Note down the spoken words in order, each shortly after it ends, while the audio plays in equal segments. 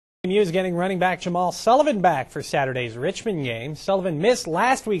JMU is getting running back JMU Sullivan back for Saturday's Richmond game. Sullivan missed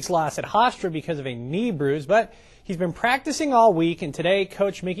last week's loss at Hofstra because of a knee bruise, but he's been practicing all week, and today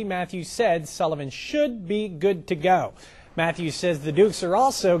Coach Mickey Matthews said Sullivan should be good to go. Matthews says the Dukes are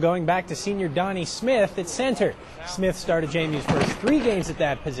also going back to senior Donnie Smith at center. Smith started JMU's first 3 games at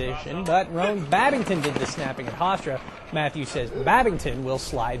that position, but Roan Babington did the snapping at Hofstra. Matthews says Babington will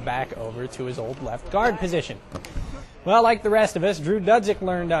slide back over to his old left guard position. Well, like the rest of us, Drew Dudzik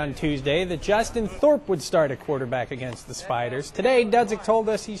learned on Tuesday that Justin Thorpe would start at quarterback against the Spiders. Today, Dudzik told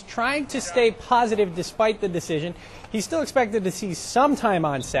us he's trying to stay positive despite the decision. He's still expected to see some time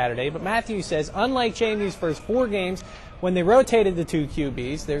on Saturday, but Matthews says unlike JMU's first 4 games, when they rotated the 2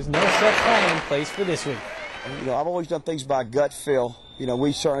 QBs, there's no set plan in place for this week. You know, I've always done things by gut feel. You know,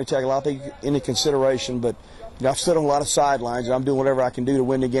 we certainly take a lot of things into consideration, but you know, I've stood on a lot of sidelines, and I'm doing whatever I can do to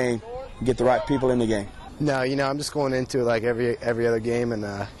win the game and get the right people in the game. No, you know, I'm just going into it like every other game, and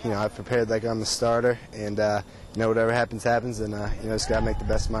you know, I've prepared like I'm the starter, and you know, whatever happens, happens, and you know, just gotta make the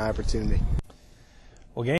best of my opportunity.